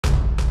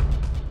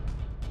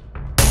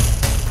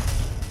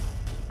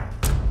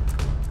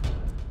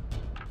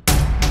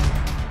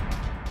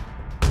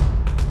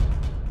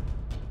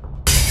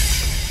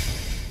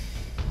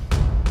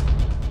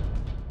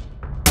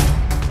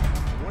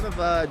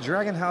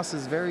Dragon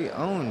House's very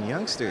own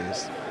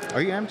youngsters.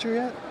 Are you amateur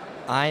yet?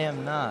 I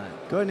am not.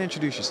 Go ahead and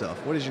introduce yourself.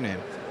 What is your name?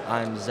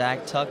 I'm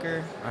Zach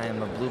Tucker. I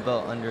am a blue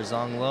belt under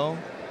Zhong Lo.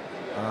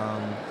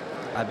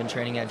 I've been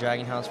training at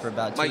Dragon House for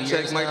about 2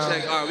 years now. Mic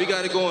check. All right, we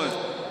got it going.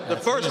 The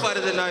first fight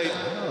of the night,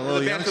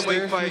 the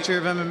bantamweight fight.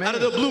 Of MMA. Out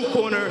of the blue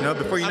corner, no,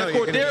 before you know it,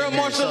 Cordero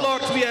Martial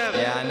Arts, we have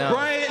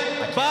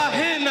Bryant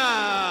Bahena.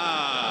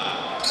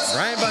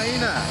 Bryant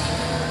Bahena.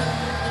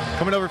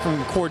 Coming over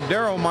from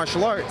Cordero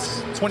Martial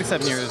Arts,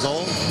 27 years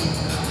old.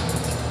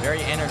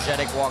 Very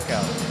energetic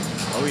walkout.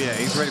 Oh yeah,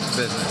 he's ready for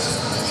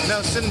business. You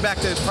know, sitting back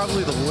there is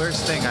probably the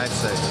worst thing, I'd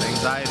say. The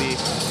anxiety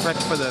right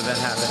before the event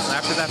happens.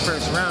 After that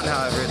first round,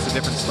 however, it's a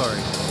different story.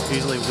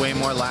 Usually way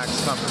more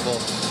lax, comfortable.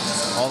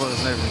 All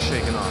those nerves are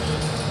shaken off.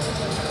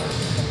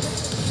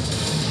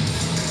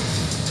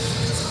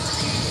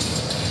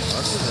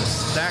 Oh, this is a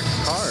stacked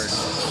card.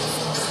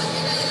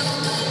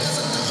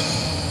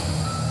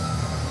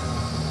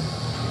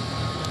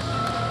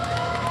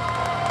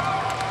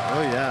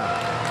 Oh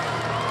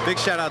yeah. Big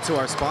shout out to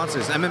our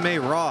sponsors, MMA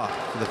Raw,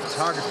 for the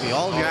photography,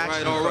 all of your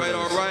action. All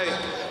right.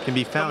 Can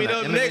be found at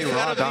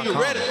MMARaw.com.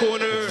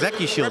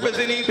 Zeki Shield,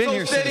 representing been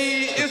here since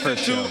the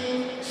first show.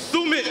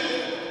 Sumit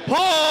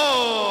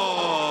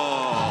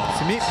Paul.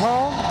 Sumit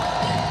Paul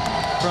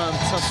from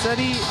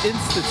Toseti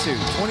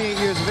Institute, 28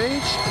 years of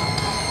age.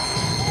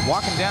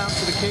 Walking down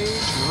to the cage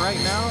right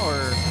now,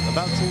 or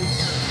about to.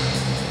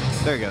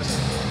 There he goes.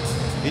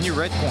 In your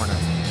red corner.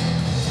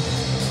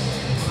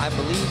 I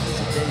believe it's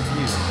a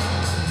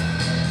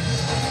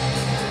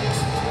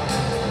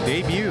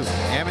debut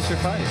amateur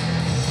fight.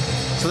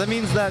 So that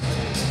means that,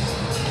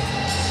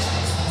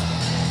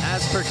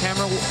 as per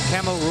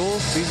Camo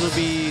rules, these will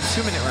be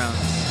 2-minute rounds.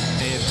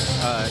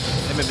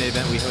 MMA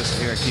event we hosted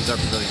here at Kezar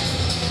Pavilion.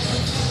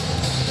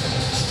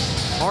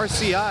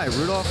 RCI,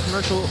 Rudolph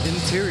Commercial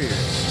Interior.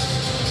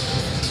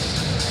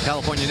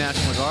 California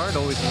National Guard,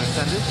 always in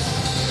attendance.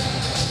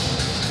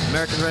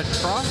 American Red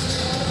Cross.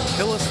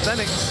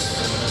 Calisthenics.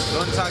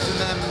 Go and talk to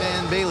them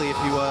and Bailey if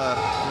you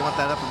want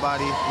that upper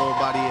body, lower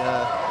body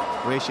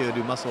ratio to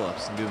do muscle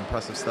ups and do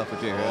impressive stuff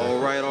with your All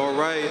right.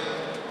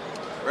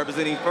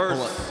 Representing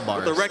first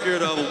with a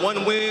record of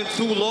 1 win,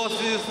 2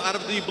 losses out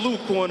of the blue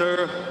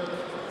corner.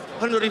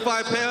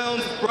 135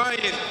 pounds,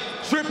 Bryant,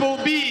 Triple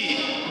B,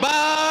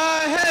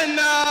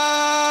 Bahena.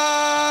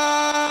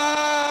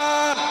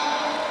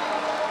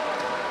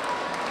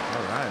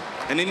 All right.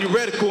 And in the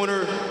red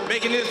corner,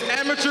 making his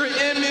amateur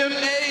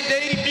MMA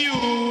debut,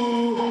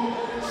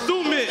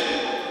 Sumit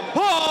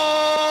Paul.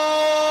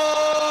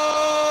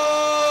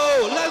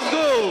 Let's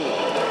go.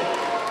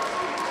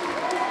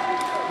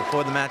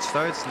 Before the match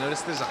starts,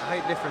 notice there's a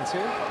height difference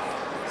here.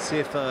 See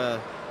if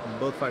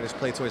both fighters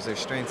play towards their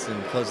strengths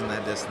and closing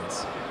that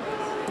distance.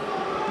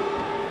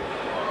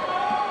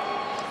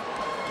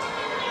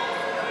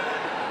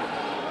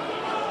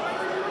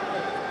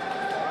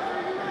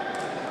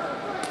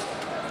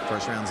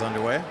 First round's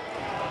underway.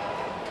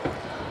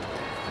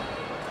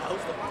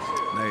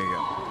 There you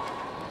go.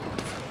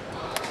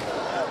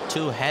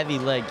 2 heavy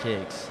leg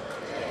kicks.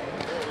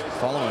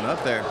 Following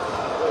up there.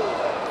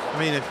 I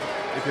mean, if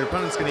your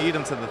opponent's going to eat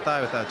him to the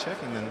thigh without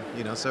checking, then,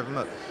 you know, serve him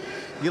up.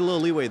 You get a little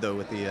leeway, though,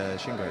 with the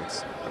shin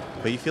guards.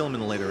 But you feel him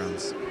in the later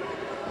rounds.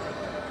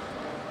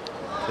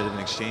 Bit of an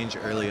exchange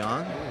early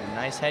on. Ooh,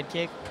 nice head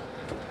kick.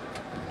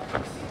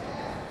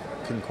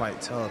 Couldn't quite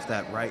tell if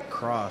that right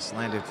cross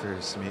landed for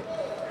Sumit.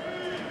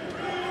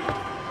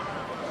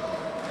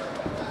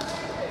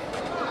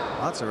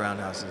 Lots of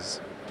roundhouses.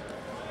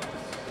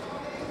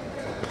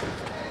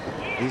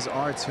 These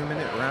are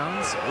 2-minute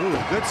rounds. Ooh,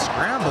 good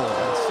scramble.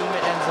 And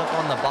Sumit ends up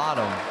on the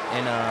bottom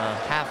in a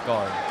half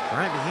guard.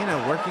 Bryant Bahena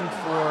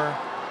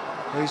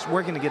he's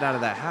working to get out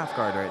of that half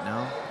guard right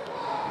now.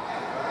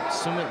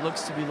 Sumit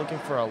looks to be looking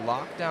for a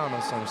lockdown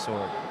of some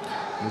sort.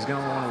 He's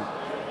going to want to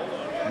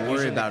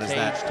worry about is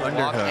that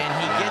underhook. And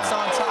he gets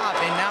on top,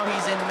 and now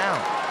he's in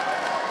mount.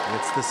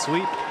 It's the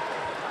sweep.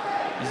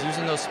 He's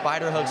using those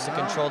spider hooks to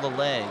control the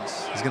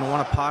legs. He's going to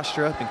want to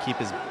posture up and keep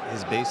his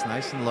base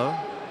nice and low.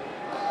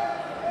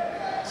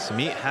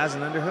 Sumit has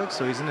an underhook,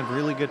 so he's in a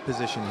really good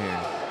position here.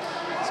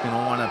 He's going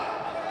to want to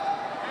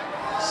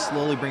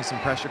slowly bring some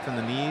pressure from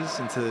the knees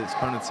into his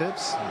opponent's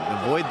hips.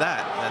 Avoid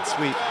that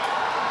sweep.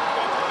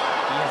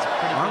 He has a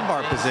pretty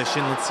armbar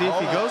position. Let's see if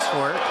he goes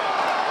for it.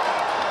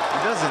 He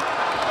doesn't.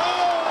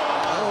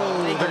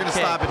 Oh, they're going to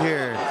stop it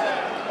here.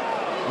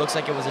 Looks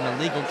like it was an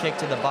illegal kick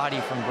to the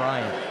body from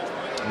Bryan.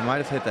 He might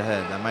have hit the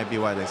head. That might be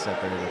why they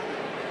separated it.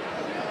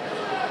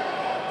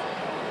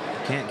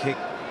 You can't kick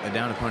a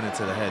down opponent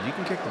to the head. You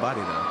can kick the body,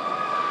 though.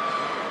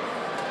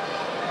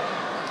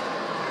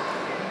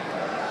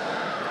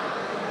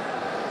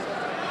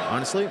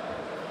 Honestly,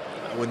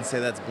 I wouldn't say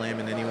that's blame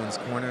in anyone's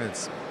corner.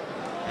 It's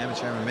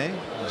amateur MMA.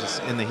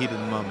 Just in the heat of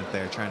the moment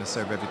there, trying to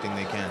serve everything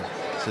they can.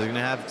 So they're going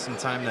to have some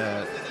time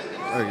to,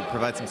 or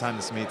provide some time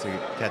to Sumit to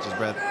catch his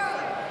breath.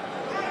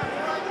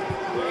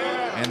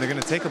 And they're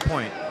going to take a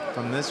point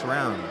from this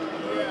round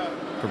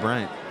for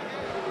Bryant.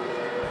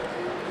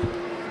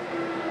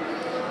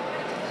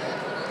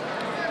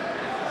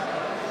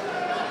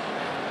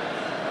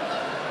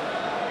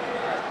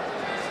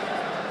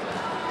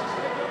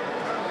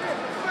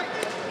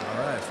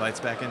 fight's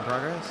back in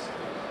progress.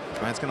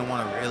 Bryant's gonna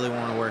really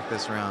want to work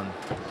this round.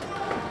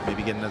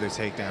 Maybe get another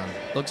takedown.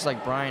 Looks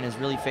like Bryan is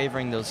really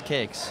favoring those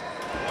kicks.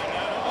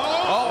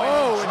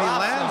 Oh, and he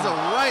lands a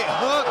right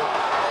hook.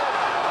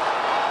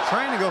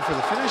 Trying to go for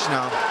the finish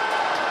now.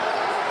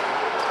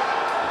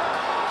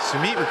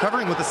 Sumit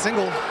recovering with a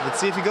single.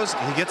 Let's see if he goes.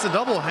 He gets a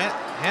double.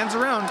 Hands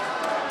around.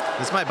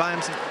 This might buy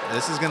him some.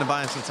 This is going to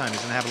buy him some time. He's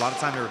going to have a lot of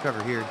time to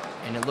recover here.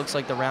 And it looks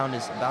like the round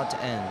is about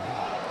to end.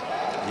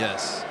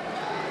 Yes.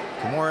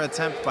 Kimura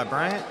attempt by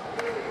Bryant.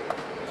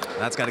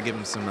 That's got to give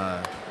him some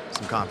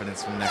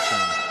confidence from the next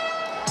round.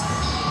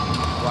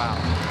 Wow.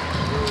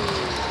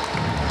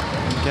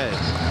 Okay,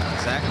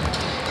 Zach,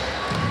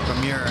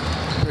 from your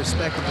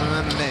perspective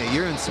of MMA,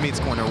 you're in Sumit's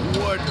corner.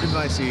 What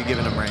advice are you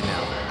giving him right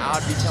now? I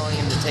would be telling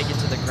him to take it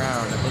to the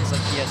ground. It looks like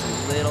he has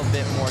a little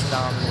bit more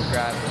dominant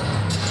gravity.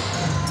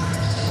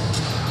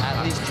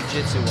 At least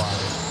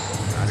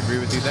jiu-jitsu-wise. I'd agree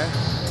with you there.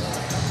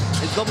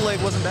 His double leg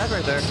wasn't bad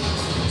right there.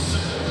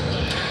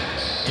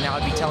 And I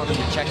would be telling him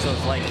to check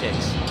those leg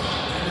kicks.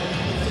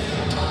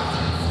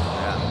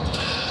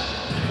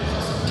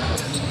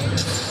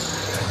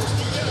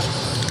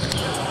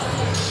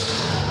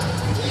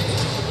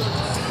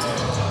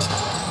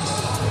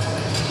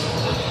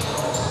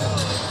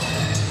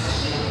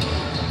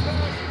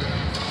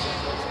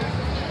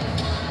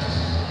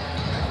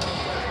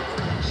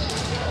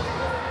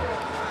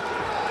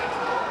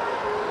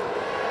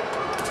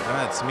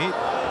 Sumit,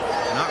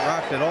 not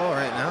rocked at all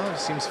right now.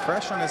 Seems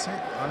fresh on his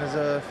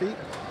feet.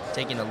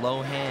 Taking a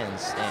low hand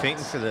stance.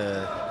 Fainting for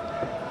the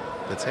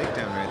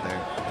takedown right there.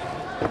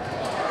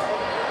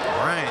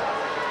 Bryant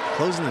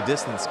closing the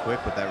distance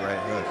quick with that right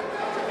hook.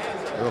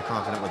 Real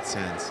confident with his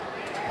hands.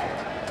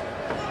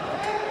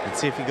 Let's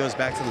see if he goes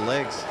back to the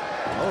legs.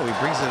 Oh, he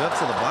brings it up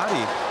to the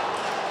body.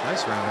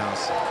 Nice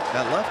roundhouse.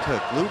 That left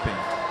hook looping.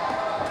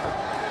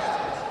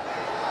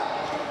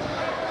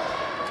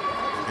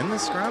 In the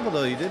scramble,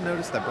 though, you did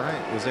notice that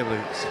Bryant was able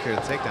to secure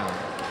the takedown.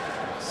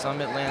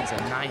 Sumit lands a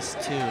nice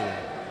 2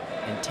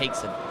 and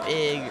takes a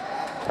big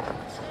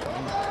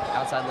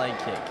outside leg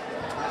kick.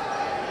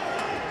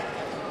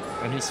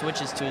 And he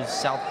switches to his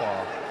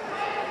southpaw.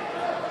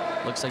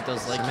 Looks like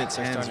those leg kicks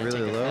are starting to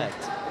take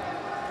effect.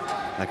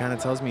 That kind of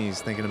tells me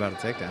he's thinking about a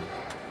takedown.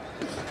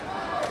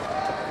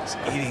 He's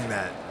eating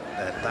that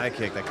thigh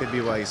kick. That could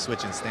be why he's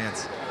switching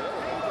stance.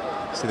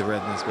 See the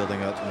redness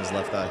building up in his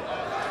left thigh.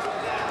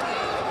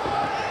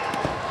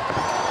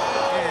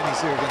 And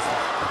he's here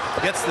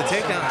gets the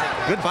takedown.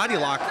 Good body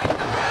lock.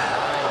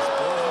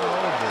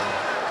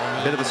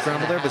 Bit of a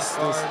scramble there, but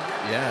still,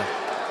 yeah.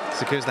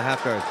 Secures the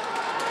half guard.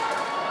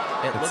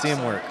 Let's see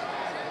him work.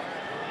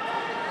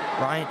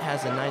 Bryant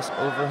has a nice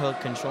overhook,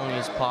 controlling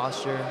his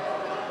posture,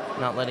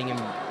 not letting him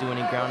do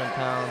any ground and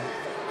pound.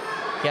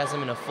 He has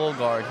him in a full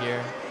guard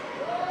here.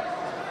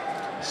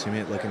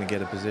 Sumit looking to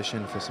get a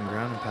position for some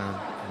ground and pound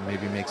and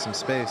maybe make some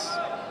space.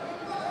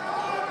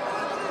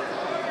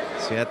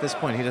 See, at this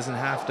point, he doesn't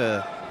have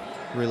to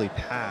really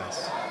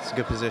pass. It's a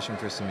good position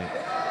for Sumit.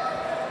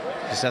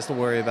 Just has to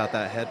worry about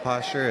that head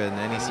posture and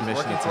any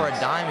submission attempts. He's working for a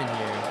diamond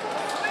here.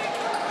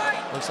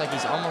 Looks like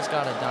he's almost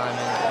got a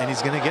diamond. And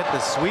he's going to get the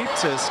sweep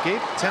to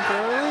escape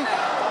temporarily.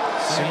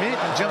 Sumit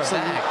jumps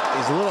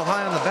he's a little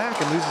high on the back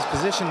and loses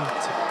position.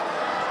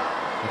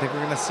 I think we're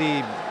going to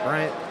see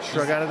Bryant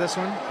shrug out of this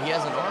one. He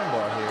has an arm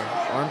bar here.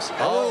 Arms.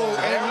 Oh,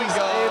 there we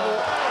go.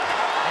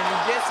 And he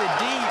gets it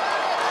deep.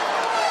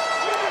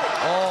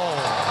 Oh,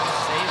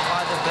 saved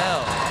by the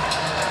bell.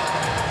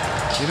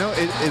 You know,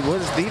 it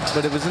was deep,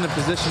 but it was in a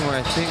position where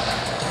I think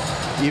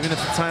even if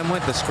the time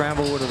went, the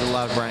scramble would have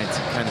allowed Bryant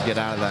to kind of get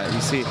out of that.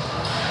 You see,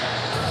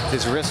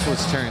 his wrist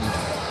was turned,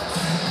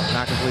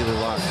 not completely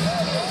locked.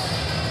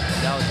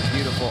 That was a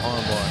beautiful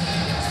arm bar.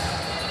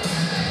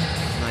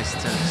 Nice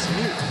attempt.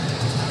 Sumit,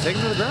 take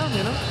him to the ground,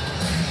 you know.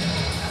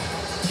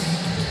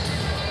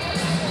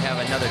 We have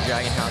another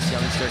Dragon House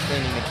youngster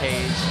cleaning the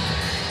cage.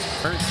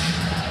 Perch,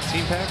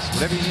 team packs,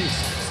 whatever you need.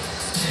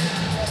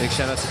 Big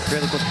shout out to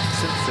Critical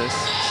Synthesis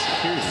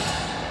Security.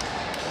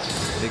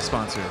 Big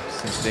sponsor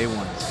since day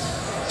one.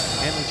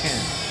 Hanley Chan.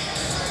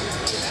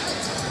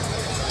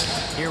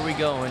 Here we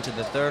go into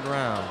the third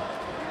round.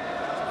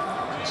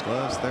 Switch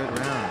gloves, third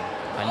round.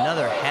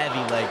 Another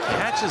heavy leg kick.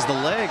 Catches the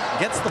leg,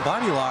 gets the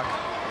body lock,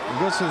 and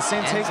goes for the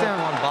same takedown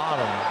on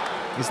bottom.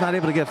 He's not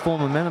able to get full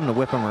momentum to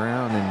whip him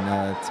around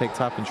and take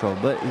top control,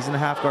 but he's in a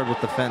half guard with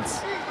the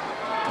fence.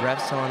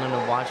 Ref's telling him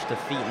to watch the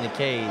feet in the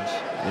cage.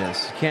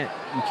 Yes, you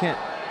can't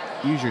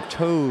use your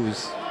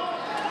toes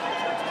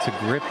to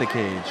grip the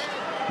cage.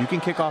 You can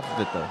kick off of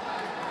it though.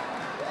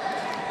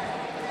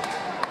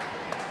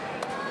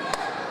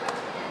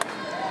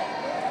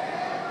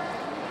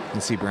 You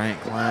can see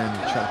Bryant climb,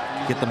 try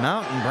to get the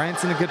mount, and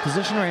Bryant's in a good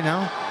position right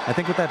now. I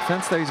think with that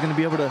fence there, he's going to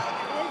be able to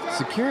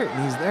secure it,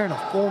 and he's there in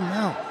a full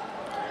mount.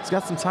 He's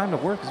got some time to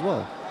work as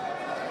well.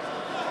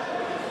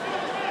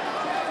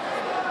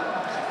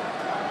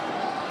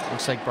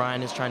 Looks like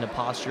Bryan is trying to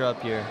posture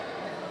up here.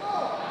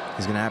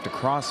 He's going to have to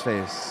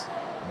cross-face,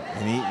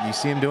 and you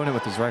see him doing it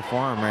with his right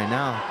forearm right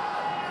now.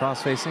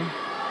 Cross-facing.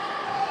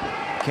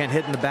 Can't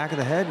hit in the back of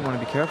the head. You want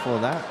to be careful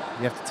of that.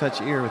 You have to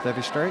touch ear with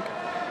every strike.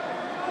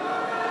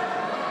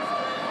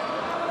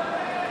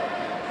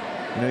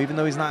 You know, even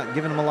though he's not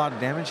giving him a lot of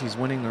damage, he's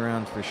winning the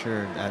round for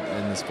sure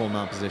in this full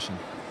mount position.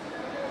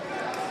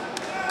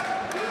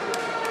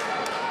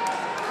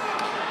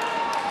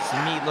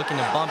 Sumit looking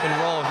to bump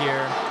and roll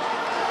here.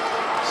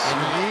 And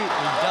he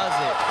does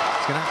it.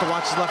 He's going to have to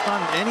watch his left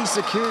arm. And he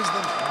secures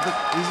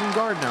he's in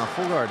guard now,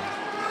 full guard.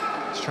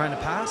 He's trying to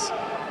pass.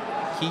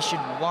 He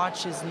should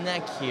watch his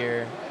neck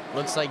here.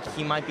 Looks like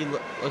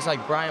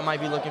Bryant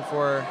might be looking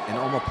for an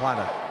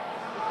omoplata.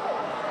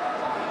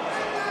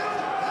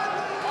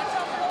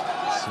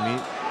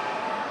 Sumit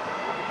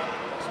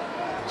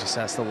just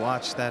has to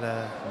watch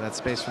that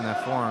space from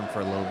that forearm for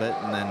a little bit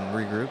and then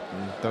regroup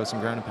and throw some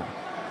ground and pound.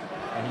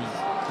 And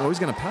he's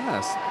going to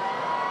pass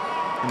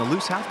in a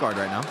loose half guard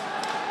right now.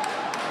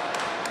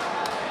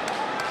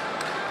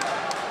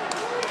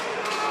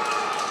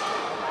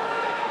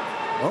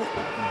 Oh,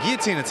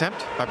 guillotine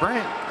attempt by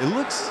Bryant. It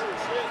looks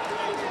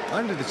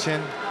under the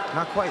chin.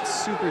 Not quite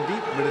super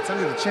deep, but it's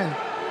under the chin.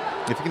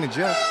 If you can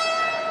adjust,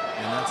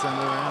 and that's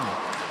under the round.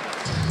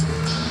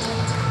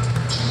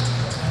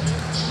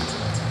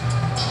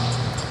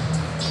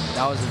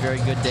 That was a very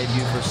good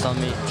debut for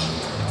Sumit.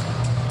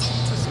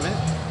 Sumit?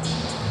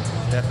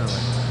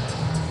 Definitely.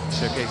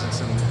 Showcasing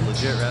some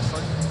legit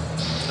wrestling.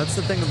 That's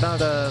the thing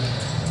about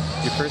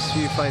your first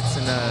few fights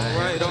in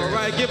all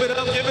right, give it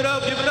up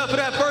for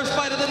that first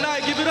fight of the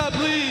night. Give it up,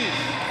 please.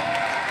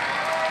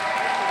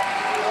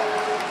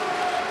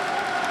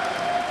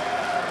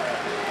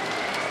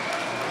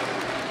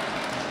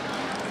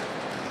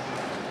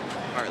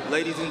 All right,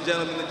 ladies and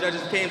gentlemen, the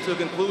judges came to a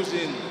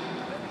conclusion.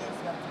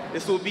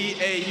 This will be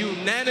a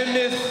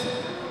unanimous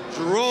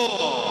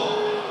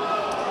draw.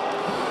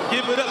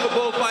 Give it up for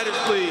both fighters,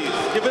 please.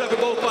 Give it up for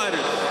both fighters.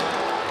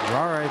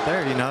 Draw right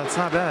there, you know, it's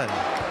not bad.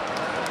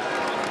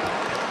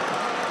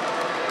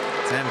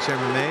 It's amateur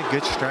MMA,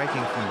 good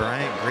striking from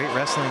Bryant, great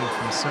wrestling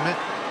from Sumit.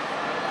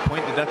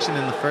 Point deduction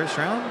in the first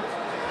round.